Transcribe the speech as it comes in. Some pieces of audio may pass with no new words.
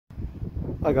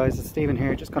Hi guys, it's Stephen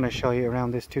here. Just going to show you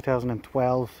around this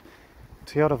 2012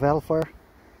 Toyota Vellfire.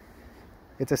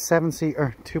 It's a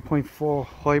 7-seater 2.4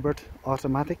 hybrid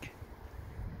automatic.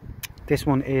 This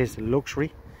one is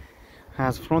luxury.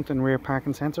 Has front and rear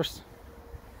parking sensors.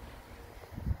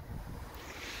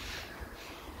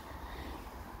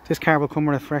 This car will come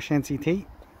with a fresh NCT.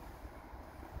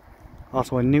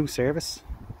 Also a new service.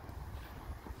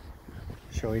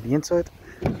 Show you the inside.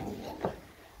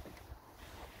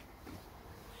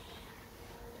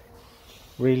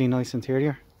 Really nice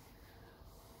interior,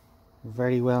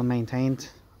 very well maintained,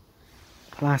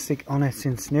 plastic on it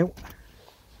since new,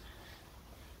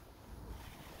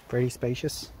 very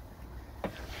spacious.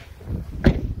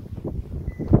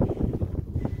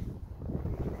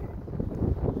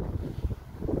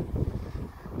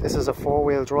 This is a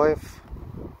 4-wheel drive.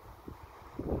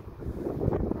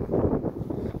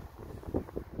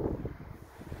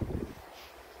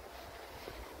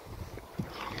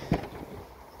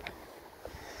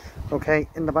 Okay,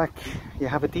 in the back you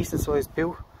have a decent sized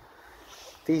boot.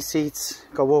 These seats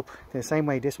go up the same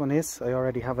way this one is. I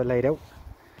already have it laid out.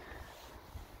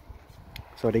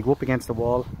 So they go up against the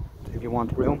wall if you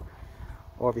want room.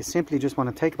 Or if you simply just want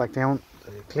to take it back down,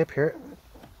 there's a clip here.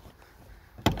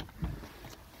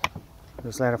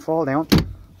 Just let it fall down. And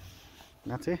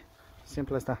that's it.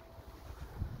 Simple as that.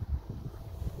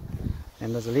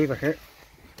 And there's a lever here.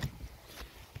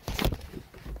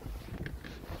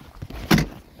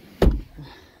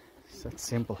 That's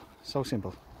simple, so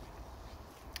simple.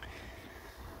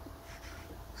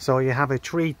 So you have a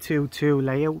 3-2-2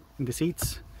 layout in the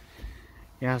seats.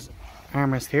 You have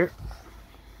armrest here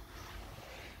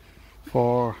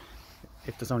for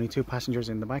if there's only 2 passengers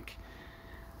in the back.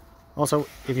 Also,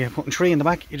 if you're putting 3 in the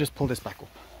back, you just pull this back up.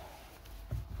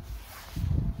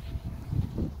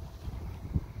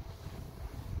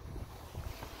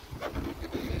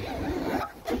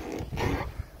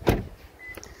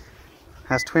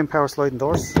 Has twin power sliding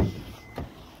doors.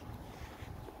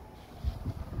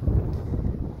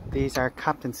 These are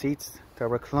captain seats. They're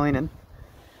reclining.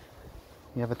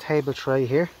 You have a table tray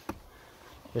here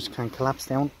which can collapse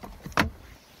down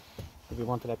if you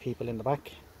want to let people in the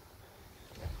back.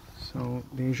 So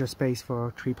there's your space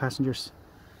for 3 passengers.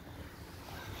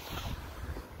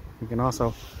 You can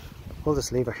also pull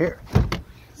this lever here.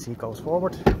 The seat goes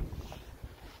forward.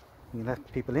 You let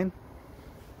people in.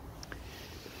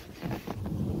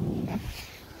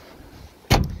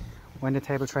 When the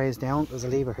table tray is down, there's a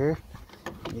lever here.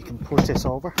 You can push this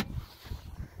over.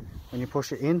 When you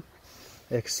push it in,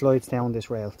 it slides down this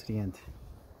rail to the end.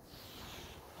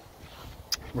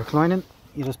 Reclining,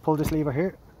 you just pull this lever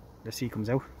here, the seat comes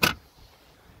out.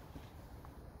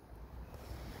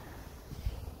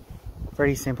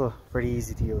 Very simple, very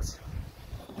easy to use.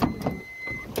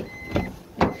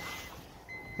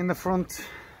 In the front,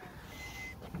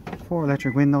 4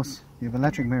 electric windows. You have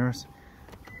electric mirrors.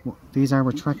 These are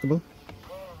retractable.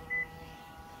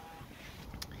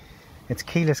 It's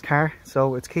keyless car,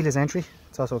 so it's keyless entry.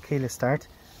 It's also keyless start.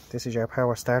 This is your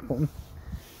power start button.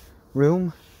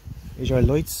 Room is your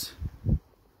lights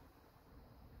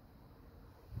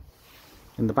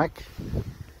in the back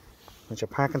with your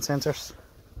parking sensors.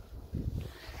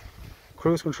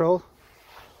 Cruise control.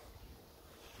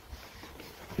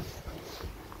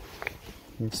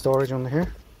 And storage under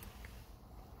here.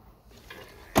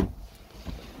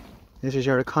 This is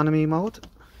your economy mode.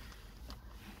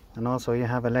 And also you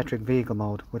have electric vehicle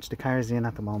mode, which the car is in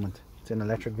at the moment. It's an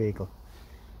electric vehicle.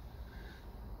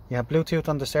 You have Bluetooth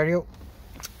on the stereo.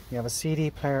 You have a CD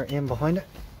player in behind it.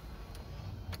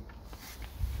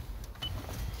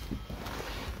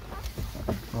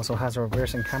 Also has a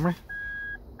reversing camera.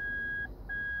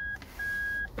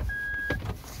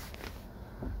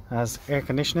 Has air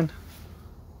conditioning.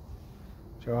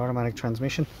 It's your automatic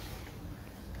transmission.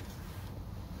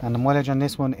 And the mileage on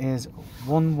this one is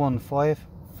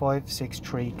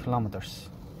 115,563 kilometers.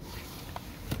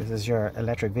 This is your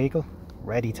electric vehicle.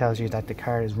 Ready tells you that the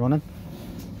car is running.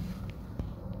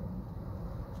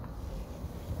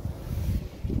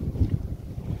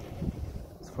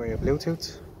 It's for your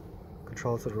Bluetooth,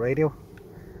 control for the radio,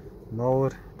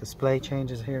 mode, display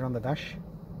changes here on the dash.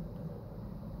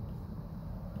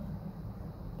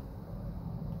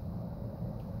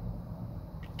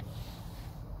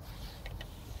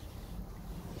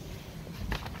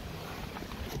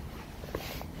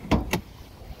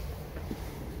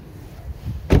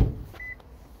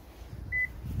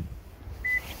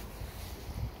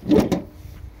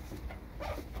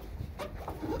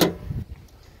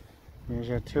 Here's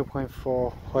your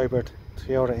 2.4 hybrid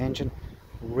Toyota engine,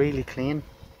 really clean.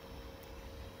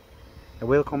 It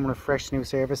will come with a fresh new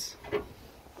service.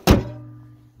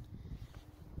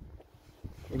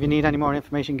 If you need any more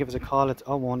information, give us a call. It's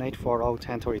 01840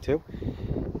 1032.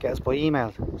 Get us by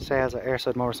email,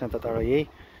 sales@airsidemotorcentre.ie,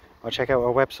 or check out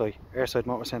our website,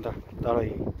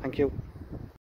 airsidemotorcentre.ie. Thank you.